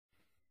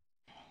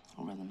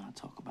rather not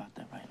talk about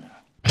that right now.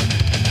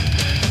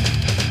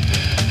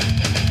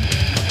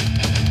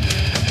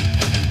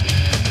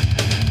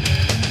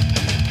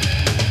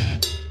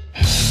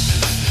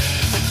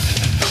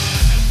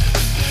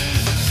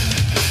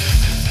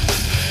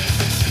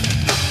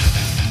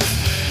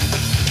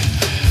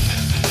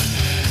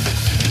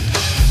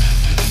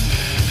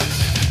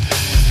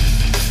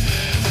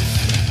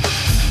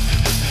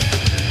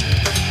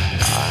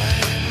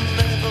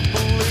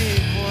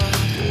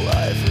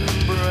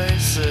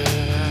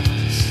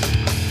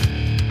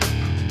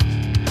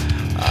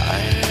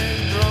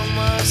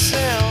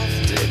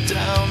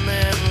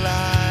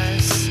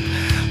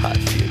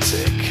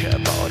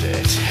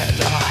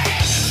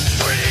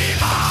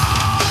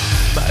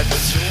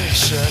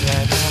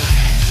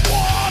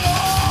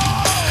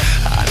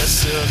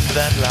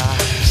 That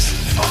life's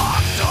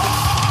fucked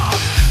up,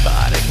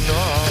 but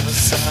ignore the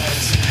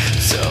signs.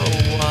 So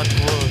what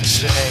will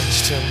change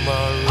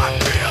tomorrow? I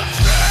feel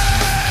scared.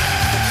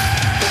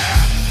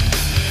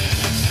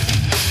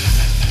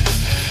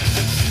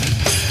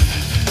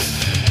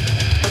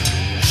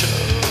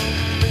 Show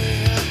me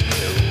a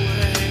new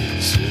way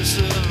to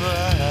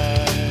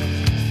survive,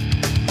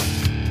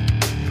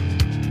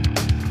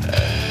 a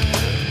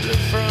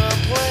different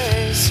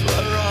place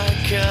where I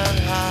can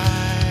hide.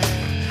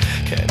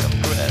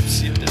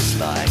 You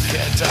dislike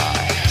and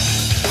die.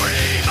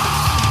 Dream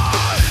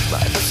on!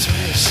 My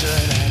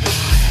frustration and I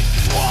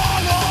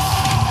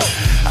swallow.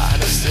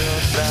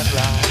 Understood that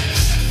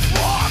life's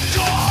fucked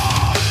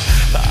up,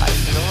 but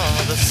ignore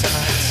the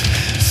signs.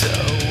 So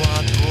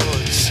what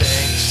would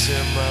change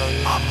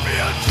tomorrow? I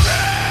feel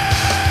scared.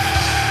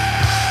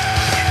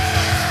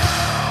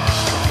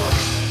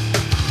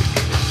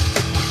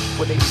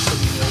 What they be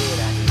putting in your head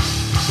out here?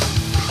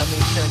 I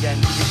mean, you done got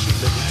into this shit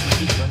looking too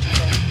deep, don't you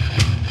think?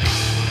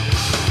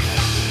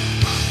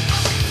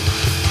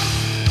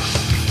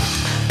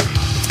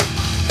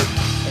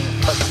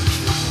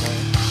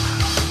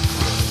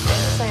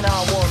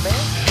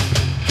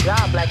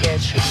 Y'all black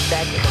ass shit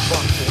back in the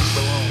bunk till you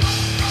go home.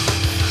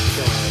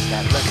 Your ass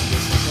got lucky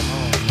this and come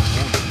home.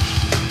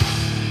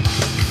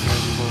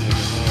 You wanted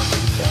to home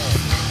pretty bad.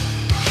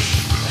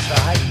 That's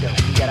alright though,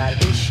 we got out of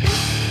this shit.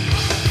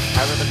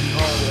 I'd rather be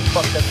home with a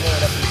fucked up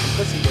hand up in some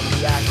pussy than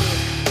be out here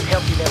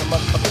healthy than a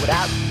motherfucker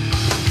without me.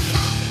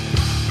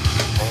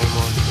 I ain't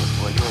more shit,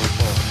 boy, you ain't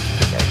fun.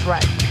 That's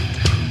right.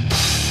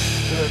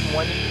 You heard from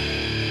one of you?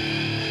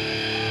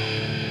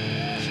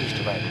 She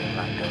used to write me a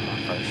line during my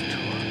first tour.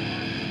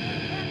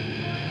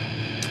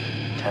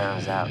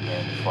 Turns out,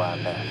 man, before I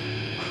left,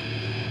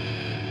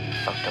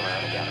 fucked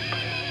around and got a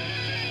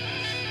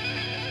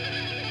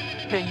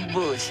break. Man, you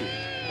bullshit.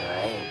 No, I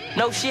ain't.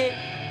 No shit?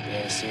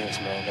 Yeah, serious,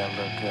 man. Got a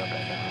little girl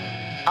back at home.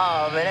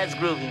 Oh, man, that's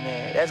groovy,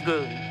 man. That's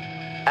groovy.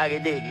 I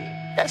can dig it.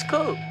 That's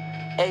cool.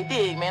 Hey,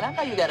 dig, man, I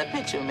know you got a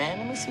picture, man.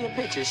 Let me see a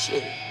picture,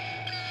 shit.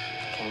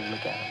 Can you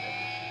look at her,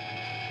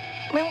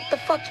 man? Man, what the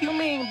fuck you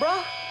mean,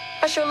 bro?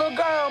 That's your little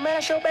girl, man.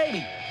 That's your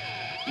baby.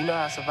 You know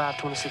how I survived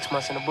 26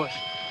 months in the bush?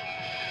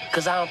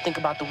 Cause I don't think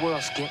about the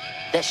world, Skip.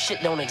 That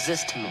shit don't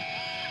exist to me.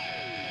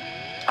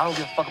 I don't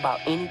give a fuck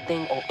about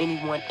anything or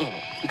anyone in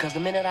it. Because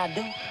the minute I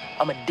do,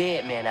 I'm a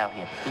dead man out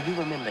here. And you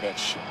remember that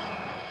shit.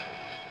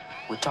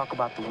 We'll talk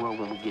about the world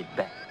when we get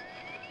back.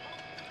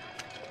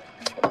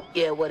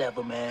 Yeah,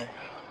 whatever, man.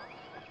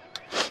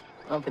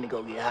 I'm finna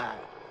go get high.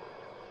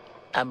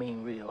 I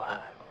mean real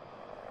high.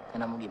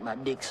 And I'm gonna get my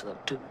dick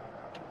sucked, too.